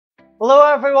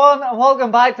Hello everyone and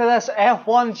welcome back to this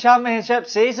F1 Championship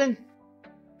season.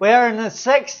 We are in the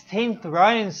 16th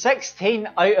round, 16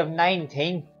 out of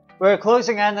 19. We're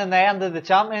closing in on the end of the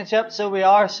championship, so we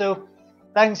are, so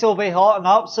things will be hotting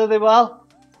up, so they will.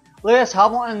 Lewis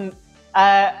Hamilton,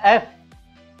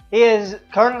 he is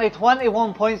currently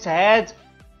 21 points ahead,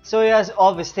 so he has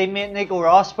of his teammate Nico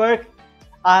Rosberg.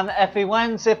 And if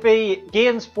he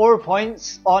gains 4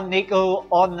 points on Nico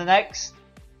on the next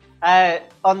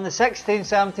on the 16th,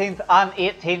 17th and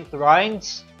 18th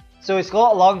rounds, so he's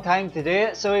got a long time to do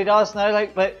it, so he does now,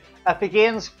 but if he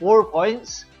gains 4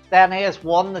 points then he has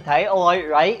won the title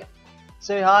outright.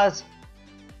 So he has,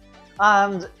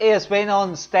 and he has been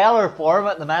on stellar form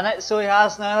at the minute, so he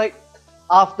has now,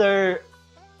 after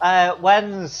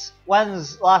wins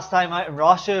last time out in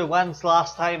Russia, wins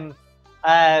last time,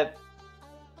 I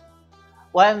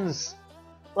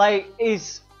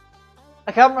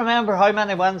can't remember how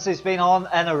many wins he's been on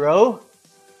in a row,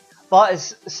 but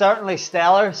it's certainly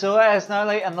stellar. So it is now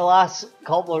in the last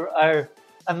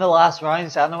in the last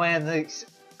rounds anyway, and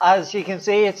as you can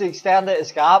see, it's extended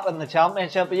his gap in the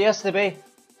championship. It used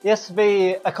to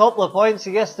be a couple of points.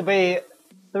 It used to be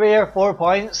 3 or 4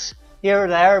 points here or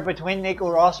there between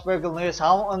Nico Rosberg and Lewis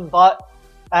Hamilton, but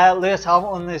Lewis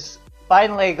Hamilton has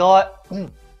finally got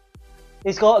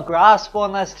he's got a grasp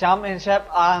on this championship,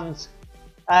 and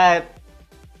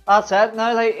that's it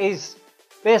now. He's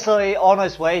basically on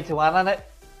his way to winning it,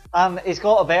 and he's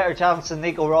got a better chance than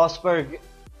Nico Rosberg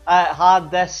had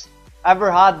this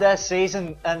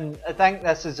season, and I think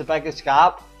this is the biggest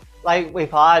gap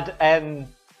we've had in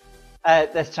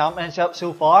this championship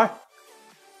so far.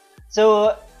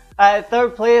 So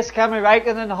third place, Kimi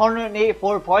Räikkönen,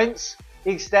 184 points.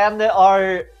 He extended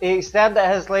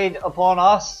his lead upon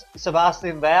us,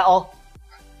 Sebastian Vettel,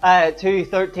 to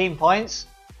 13 points,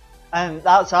 and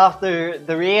that's after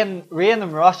the rain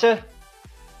in Russia.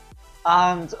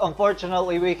 And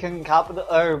unfortunately, we can pick up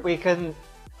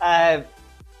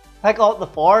the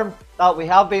form that we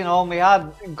have been on. We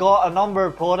had got a number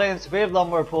of podiums, a brave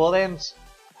number of podiums,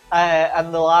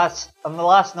 in the last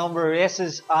number of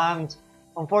races, and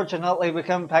unfortunately, we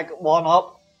couldn't pick one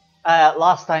up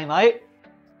last time out.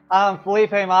 And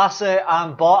Felipe Massa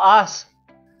and Bottas,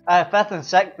 5th and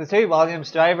 6th, the two Williams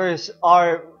drivers,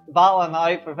 are battling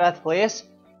out for 5th place.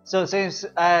 So it seems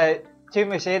 2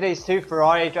 Mercedes, 2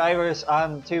 Ferrari drivers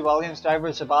and 2 Williams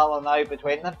drivers are battling out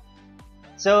between them.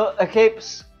 So it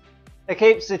keeps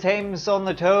the teams on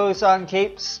their toes, and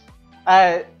keeps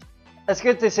it's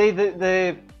good to see that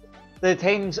the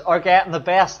teams are getting the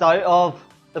best out of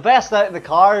the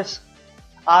cars,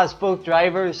 as both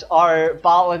drivers are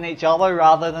battling each other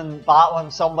rather than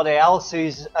battling somebody else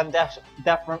who's in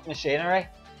different machinery.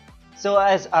 So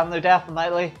it is, and they're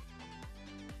definitely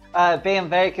being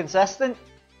very consistent.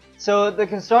 So the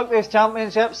Constructors'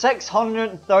 Championship,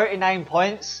 639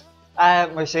 points.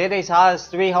 Mercedes has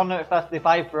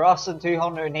 355 for us and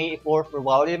 284 for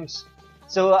Williams.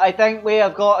 So I think we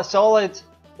have got a solid,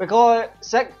 we got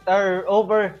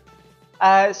over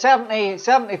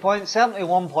 70 points,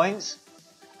 71 points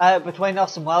between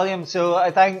us and Williams. So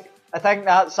I think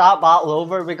that's that battle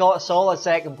over. We got a solid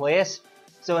 2nd place.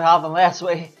 So we have,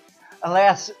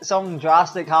 unless something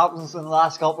drastic happens in the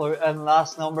last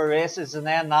number of races, and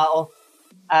then that'll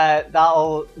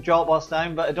drop us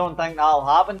down. But I don't think that'll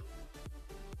happen.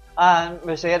 And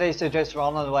Mercedes are just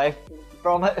running away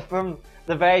from it from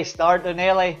the very start. They're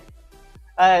nearly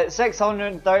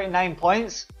 639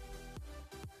 points.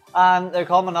 And they're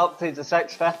coming up to the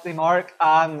 650 mark,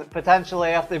 and potentially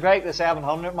if they break the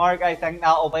 700 mark, I think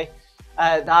that'll be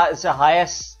that is the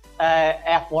highest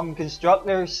F1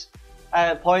 Constructors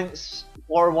points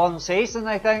for one season.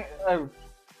 I think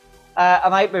I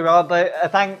might be wrong, but I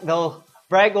think they'll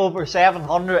break over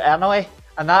 700 anyway,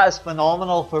 and that is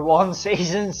phenomenal for one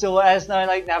season. So it is now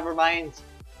never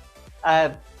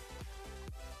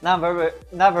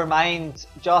mind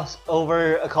just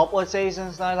over a couple of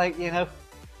seasons now,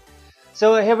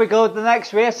 So here we go. The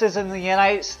next race is in the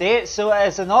United States, so it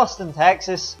is in Austin,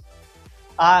 Texas,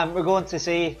 and we're going to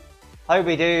see how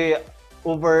we do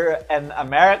over in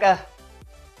America.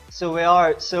 So we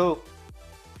are,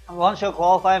 one show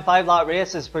qualifying, 5-lap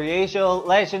races per usual.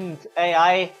 Legend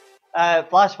AI,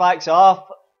 flashbacks off,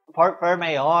 park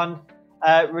Fermi on,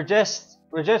 reduced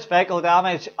vehicle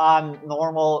damage and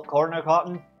normal corner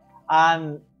cutting,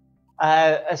 and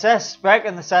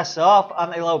braking assist off,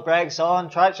 anti-load brakes on,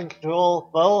 traction control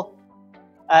full,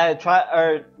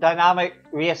 dynamic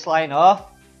race line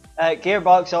off,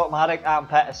 gearbox automatic and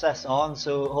pit assist on,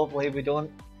 so hopefully we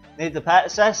don't need the pit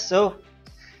assist. So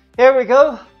here we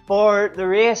go for the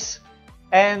race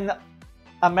in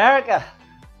America.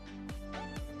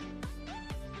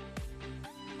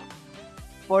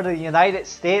 for the United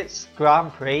States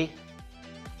Grand Prix.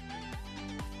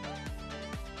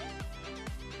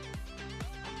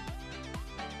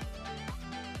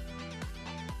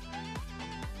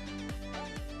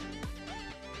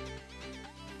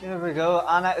 Here we go,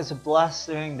 and it is a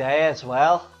blistering day as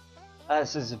well.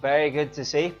 This is very good to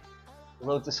see.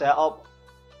 Load the setup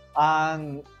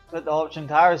and put the option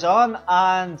tires on,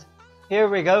 and here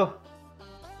we go.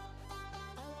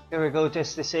 Here we go,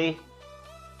 just to see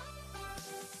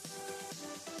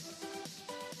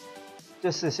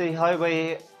how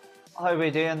we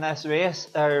do in this race.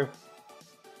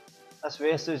 This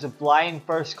race, there's a blind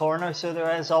first corner, so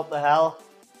there is up the hill.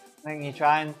 I think you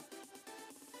try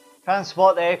and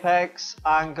spot the apex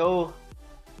and go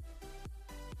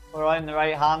around the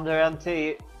right hander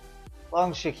into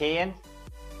long chicane.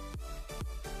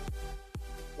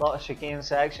 A lot of chicane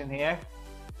section here.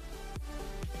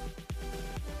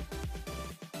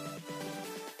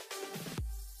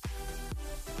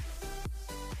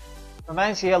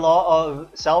 Reminds you a lot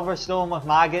of Silverstone with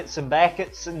Maggots and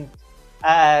Beckett's and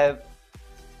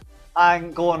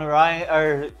going around,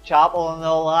 or Chapel and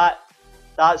all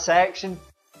that section.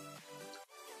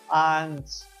 And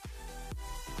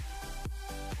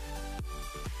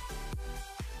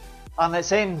it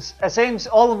seems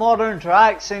all the modern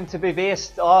tracks seem to be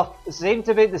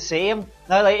the same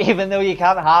now. Like, even though you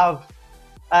can't have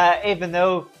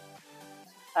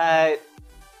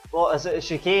what is it, a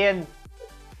chicane?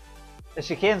 A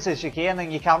chicane's a chicane,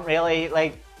 and you can't really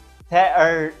you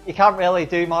can't really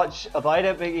do much about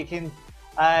it, but you can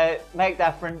make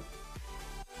different.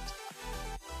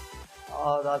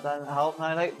 Oh, that didn't help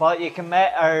now. But you can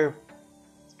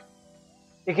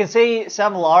you can see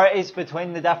similarities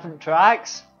between the different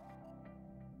tracks.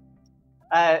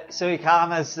 So you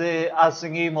can, as the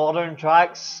new modern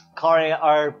tracks carry,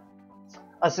 or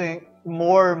as the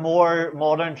more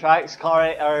modern tracks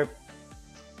carry, or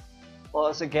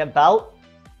what is it, get built.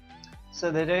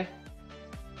 So they do.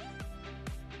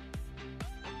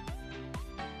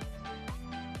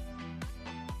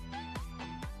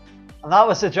 And that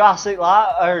was a drastic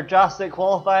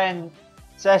qualifying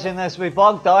session. As we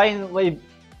bogged down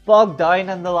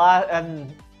in the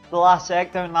last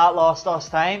sector, and that lost us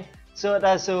time. So it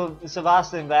is. So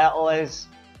Sebastian Vettel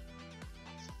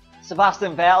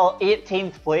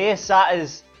 18th place. That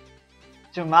is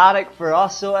dramatic for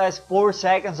us. So it is 4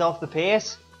 seconds off the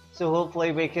pace. So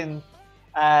hopefully we can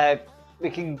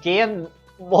gain.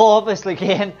 We'll obviously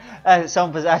gain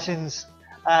some positions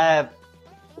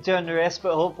during the race,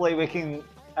 but hopefully we can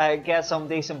get some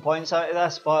decent points out of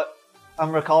this,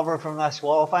 and recover from this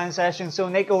qualifying session. So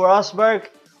Nico Rosberg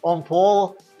on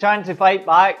pole, trying to fight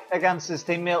back against his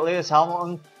teammate Lewis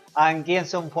Hamilton and gain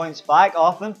some points back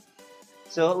off him.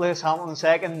 So Lewis Hamilton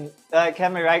second,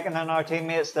 Kimi Räikkönen, our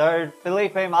teammates third.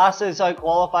 Felipe Massa is out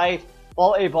qualified,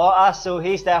 Valtteri Bottas, so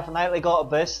he's definitely got a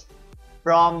boost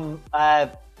from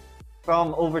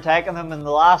overtaking him in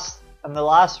the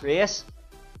last race.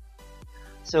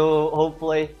 So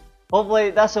hopefully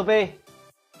this will be.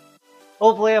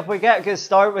 Hopefully, if we get a good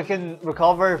start, we can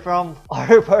recover from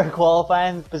our poor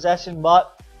qualifying position.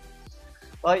 But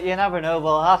you never know.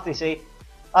 We'll have to see.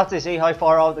 How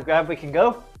far off the grid we can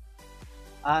go.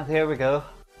 And here we go.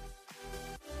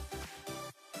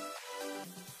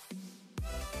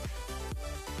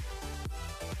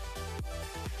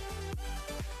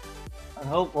 And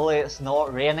hopefully it's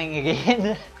not raining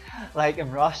again, like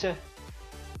in Russia.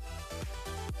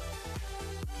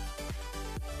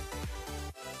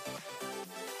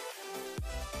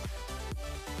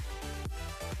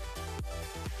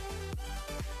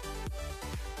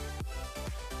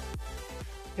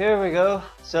 Here we go.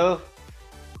 So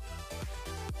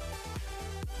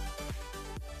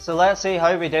let's see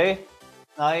how we do.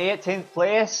 Now 18th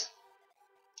place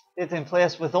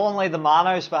with only the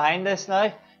Manners behind us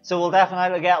now. So we'll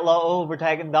definitely get a lot of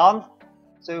overtaking done.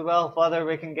 So whether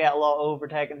we can get a lot of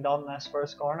overtaking done in this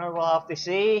first corner, we'll have to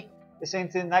see. They seem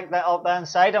to nick that up the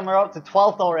inside, and we're up to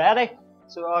 12th already.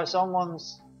 So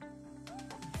someone's.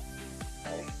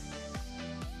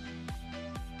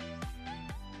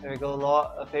 There we go, a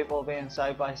lot of people being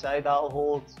side by side, that'll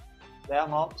hold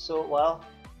them up so well.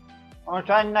 And we're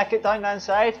trying to nick it down the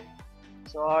inside,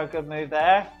 so a good move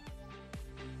there.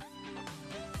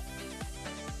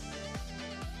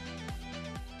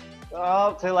 We're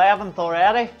up to 11th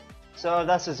already, so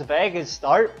this is a very good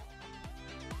start.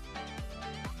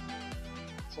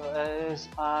 So it is,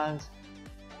 and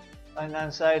down the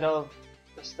inside of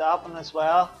Verstappen as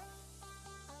well.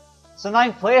 So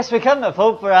 9th place, we couldn't have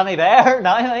hoped for any better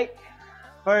now. Like,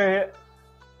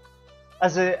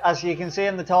 as you can see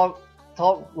in the top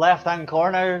left hand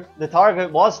corner, the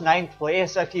target was 9th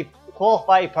place if you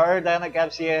qualify per, then it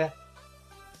gives you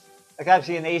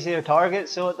an easier target,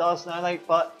 so it does now, like,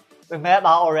 but we've met that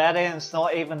already and it's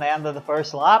not even the end of the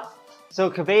first lap. So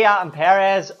Kvyat and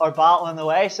Perez are battling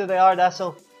away, so they are.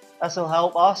 This'll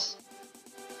help us.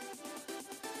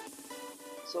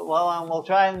 So we'll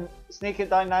try and sneak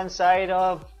it down the inside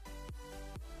of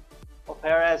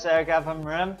Perez there, give him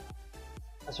room.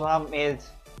 That's what I haven't made.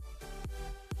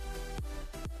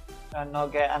 And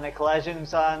not get any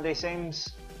collisions, and he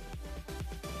seems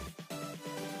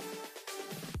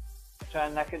try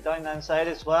and nick it down the inside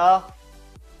as well.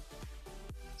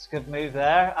 It's a good move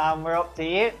there, and we're up to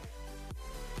 8.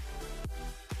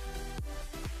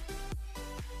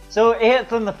 So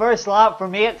 8th in the first lap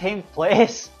from 18th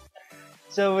place.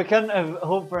 So we couldn't have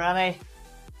hoped for any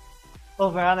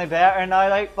better now,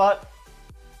 like, but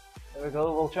there we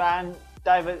go. We'll try and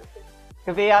dive it.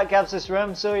 Kvyat gives us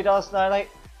room, so he does now, like,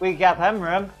 we give him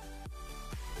room.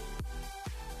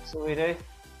 So we do.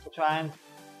 We'll try and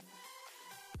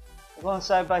we're going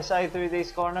side by side through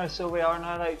these corners, so we are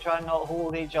now, like, trying not to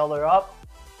hold each other up.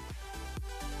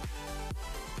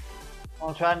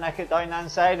 We'll try and nick it down the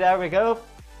inside. There we go.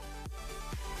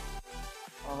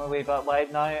 I'm a wee bit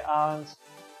wide now, and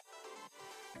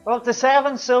we're up to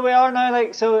 7, so we are now,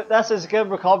 like, so this is a good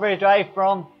recovery drive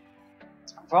from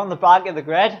the back of the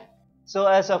grid. So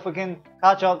as if we can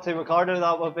catch up to Ricardo,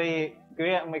 that would be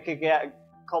great, and we could get a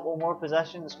couple more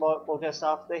positions, but we'll just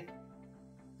have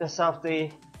to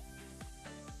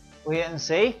wait and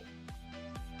see.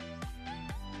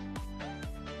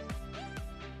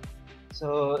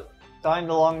 So down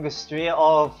the longest straight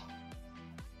of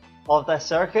this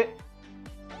circuit.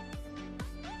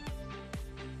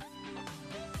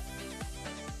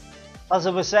 As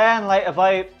I was saying, like,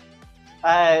 about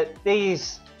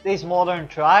these modern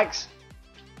tracks,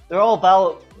 they're all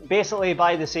built basically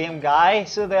by the same guy,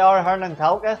 so they are Hernan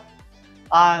Tilke,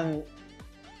 and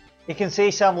you can see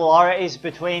similarities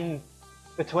between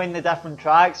the different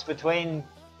tracks, between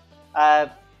was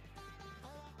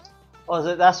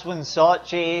it this one,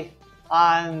 Sochi,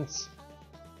 and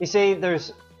you see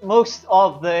there's most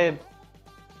of the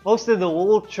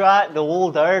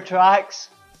older tracks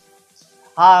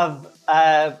have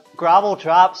gravel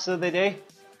traps, so they do,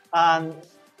 and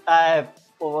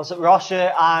what was it,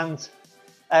 Russia and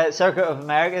Circuit of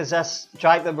America, this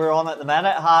track that we're on at the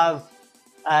minute, have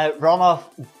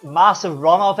massive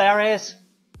runoff areas,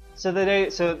 so they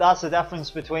do. So that's the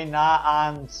difference between that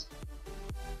and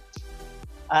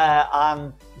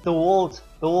the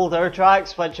older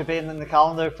tracks, which have been in the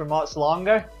calendar for much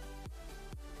longer.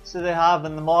 So they have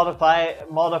in the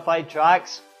modified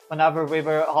tracks. Whenever we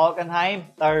were at Hockenheim,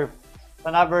 or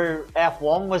whenever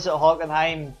F1 was at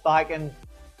Hockenheim back in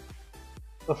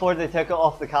before they took it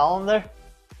off the calendar,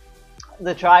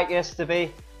 the track used to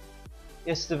be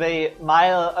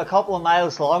a couple of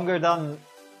miles longer than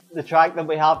the track that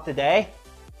we have today.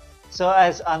 So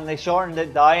and they shortened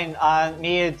it down and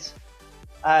made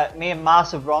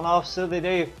massive runoffs. So they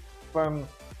do from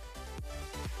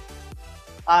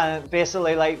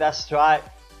basically like this track.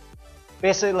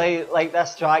 Basically like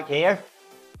this track here.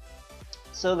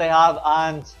 So they have,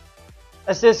 and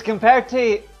it's just compared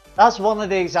to, that's one of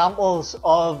the examples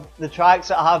of the tracks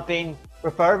that have been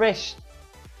refurbished.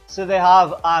 So they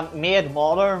have made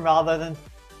modern rather than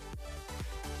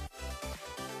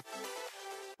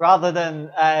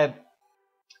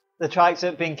the tracks that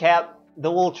have been kept,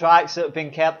 the old tracks that have been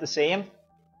kept the same.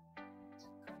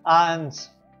 And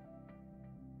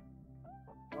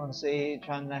I want to see,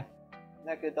 trying to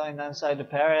nick it down the inside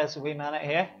of Perez a wee minute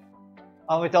here.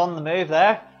 And we've done the move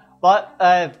there. But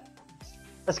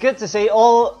it's good to see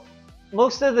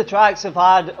most of the tracks have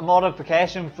had a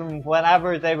modification from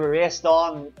whenever they were raced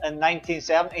on in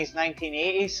 1970s,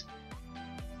 1980s.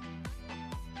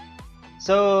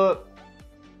 So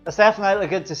it's definitely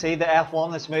good to see that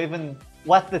F1 is moving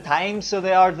with the times, so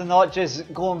they're not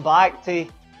just going back to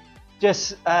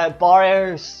just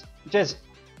barriers, just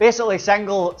basically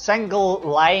single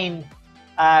line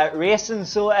racing,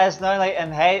 so it is now, like,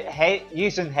 in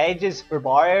using hedges for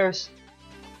barriers.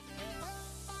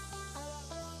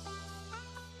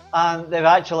 And they've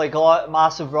actually got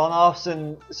massive runoffs,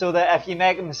 and so that if you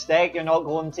make a mistake, you're not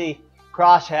going to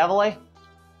crash heavily.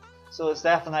 So it's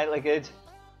definitely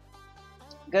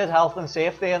good health and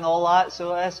safety and all that,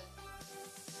 so it is.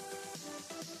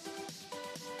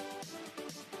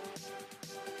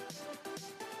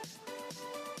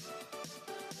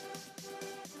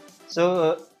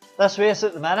 So this race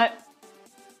at the minute,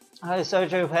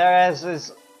 Sergio Perez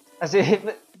is, as he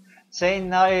saying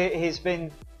now, he's been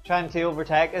trying to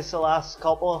overtake us the last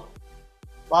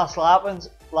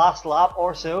lap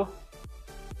or so.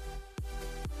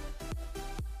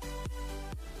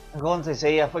 I'm going to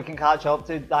see if we can catch up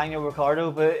to Daniel Ricciardo,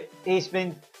 but he's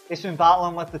been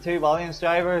battling with the two Williams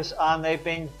drivers, and they've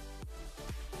been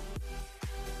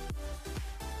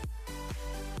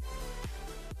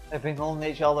holding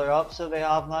each other up, so they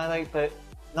have now, like, but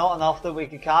not enough that we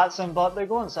could catch them. But they're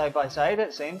going side by side,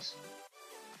 it seems.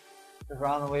 They've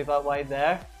run a wee bit wide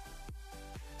there,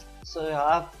 so they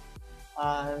have,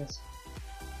 and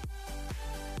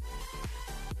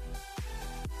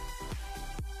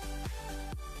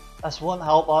this won't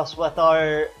help us with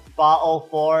our battle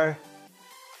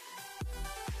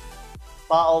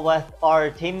with our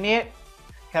teammate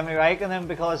Kimi Räikkönen,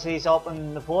 because he's up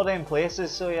in the podium places,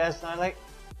 so he is now, like.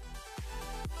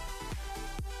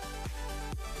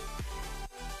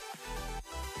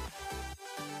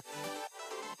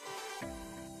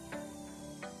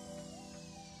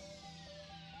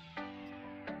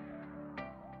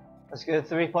 That's good,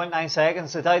 3.9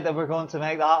 seconds. I doubt that we're going to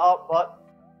make that up, but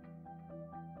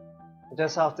we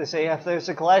just have to see if there's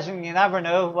a collision. You never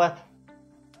know with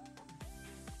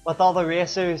other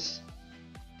racers.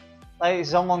 Like,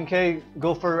 someone could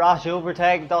go for a rash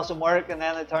overtake, doesn't work, and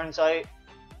then it turns out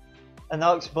it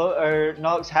knocks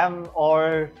him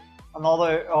or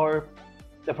another, or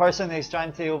the person he's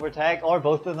trying to overtake, or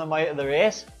both of them out of the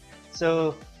race.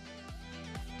 So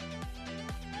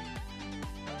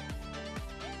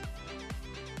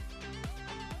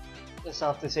just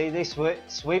have to see, these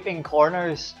sweeping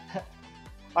corners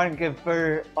aren't good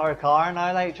for our car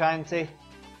now, like trying to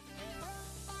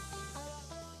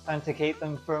keep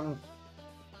them from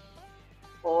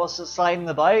sliding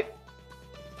about.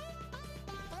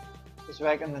 Just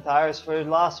wrecking the tyres for the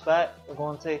last bit. We're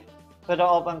going to put it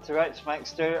up into rich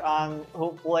mixture, and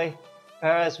hopefully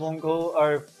Perez won't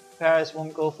go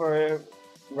for a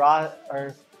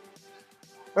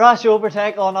rash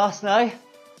overtake on us now.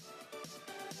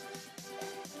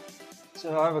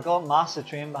 So we've got massive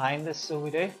train behind us, so we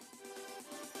do.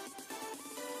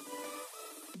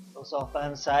 Close off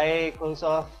inside, close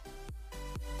off.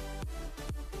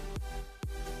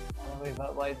 A wee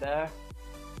bit wide there.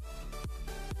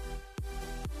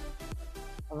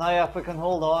 And now if we can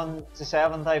hold on to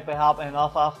 7th, I'd be happy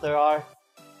enough after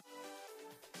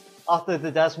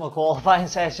the dismal qualifying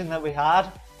session that we had.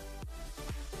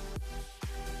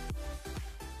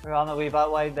 We're on a wee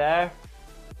bit wide there.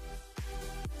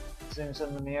 Zooms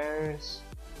in the mirrors.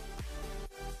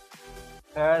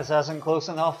 Perez isn't close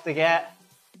enough to get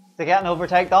an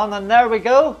overtake done, and there we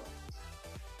go.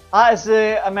 That is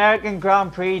the American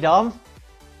Grand Prix done.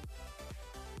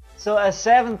 So a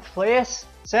 7th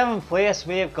place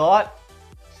we have got,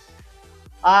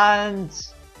 and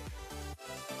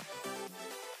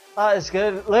that is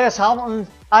good. Lewis Hamilton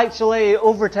actually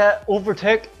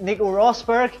overtook Nico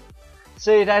Rosberg,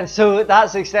 so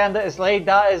that's extended his lead.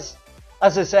 That is,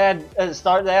 as I said at the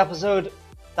start of the episode,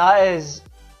 that is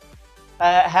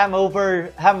him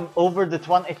over the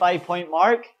 25-point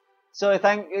mark. So I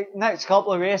think next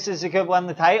couple of races he could win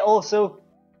the title. So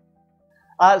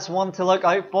that's one to look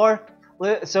out for.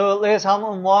 So Lewis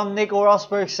Hamilton won, Nico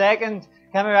Rosberg 2nd,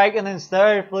 Kimi Räikkönen's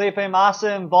 3rd, Felipe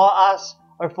Massa and Bottas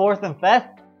are 4th and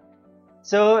 5th.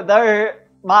 So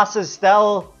Massa's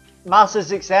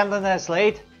extending his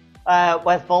lead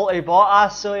with Valtteri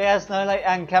Bottas, so he is now, like,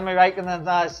 and Kimi Räikkönen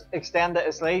has extended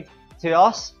his lead to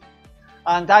us.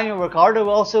 And Daniel Ricciardo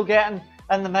also getting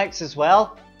in the mix as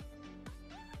well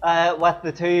with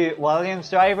the two Williams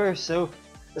drivers. So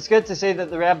it's good to see that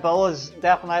the Red Bull has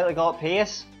definitely got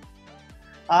pace.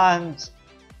 And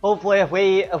hopefully if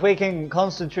we can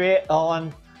concentrate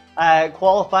on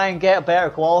qualifying, get a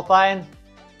better qualifying,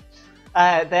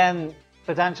 then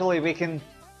potentially we can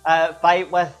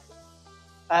fight with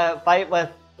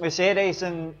Mercedes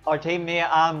and our teammate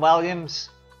and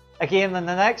Williams again in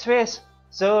the next race.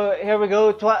 So here we go.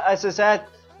 As I said,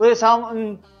 Lewis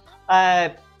Hamilton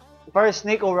first,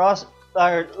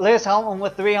 Lewis Hamilton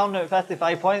with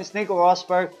 355 points, Nico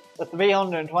Rosberg with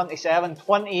 327,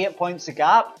 28 points a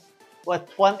gap, with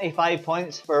 25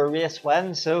 points for a race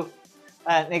win. So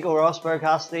Nico Rosberg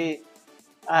has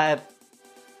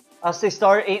to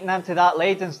start eating into that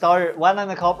lead and start winning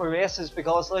a couple of races,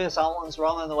 because Lewis Hamilton's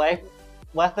running away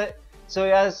with it. So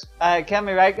he has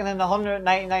Kimi Räikkönen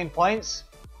 199 points,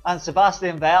 and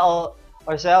Sebastian Vettel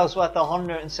ourselves with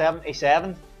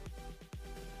 177.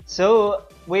 So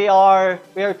we are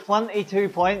 22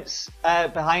 points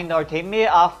behind our teammate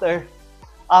after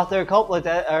a couple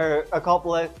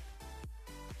of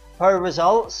her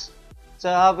results.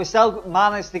 So we still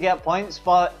managed to get points,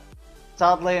 but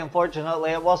sadly,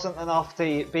 unfortunately, it wasn't enough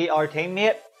to beat our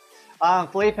teammate.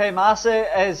 Felipe Massa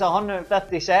is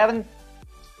 157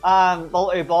 and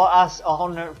Valtteri Bottas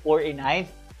 149.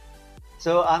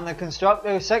 So on the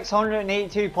constructors,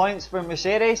 682 points for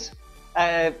Mercedes,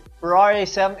 Ferrari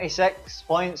 76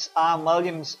 points, and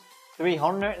Williams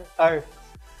 300, or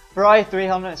Ferrari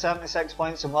 376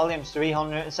 points and Williams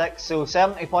 306, so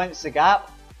 70 points the gap.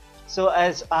 So it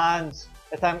is, and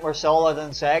I think we're solid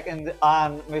in second,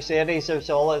 and Mercedes are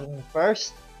solid in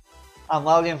first, and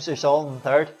Williams are solid in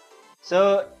third.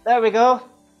 So there we go.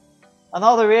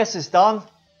 Another race is done.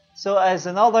 So it is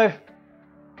another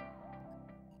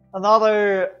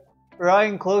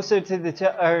round closer to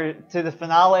the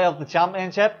finale of the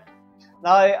championship.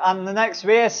 Now, and the next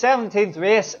race, 17th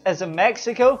race, is in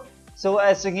Mexico. So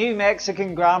it's a new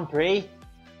Mexican Grand Prix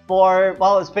for,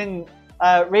 well, it's been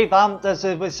revamped, as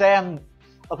I was saying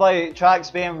about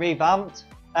tracks being revamped.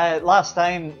 Last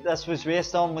time this was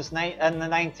raced on was in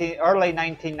the early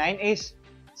 1990s.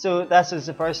 So this is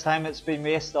the first time it's been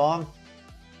raced on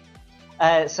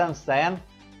since then.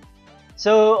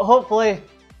 So hopefully,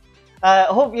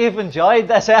 hope you've enjoyed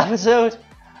this episode.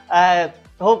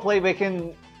 Hopefully we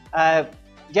can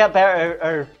get a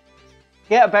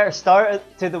better start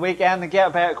to the weekend and get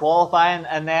a better qualifying,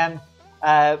 and then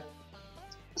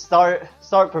start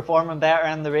performing better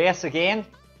in the race again.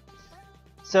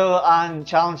 So, and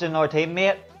challenging our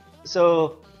teammate.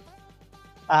 So,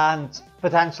 and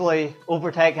potentially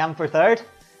overtake him for third.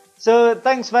 So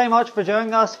thanks very much for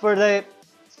joining us for the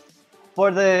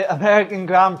American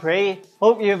Grand Prix.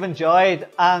 Hope you've enjoyed,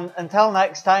 and until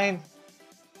next time,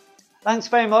 thanks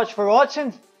very much for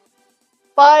watching.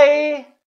 Bye!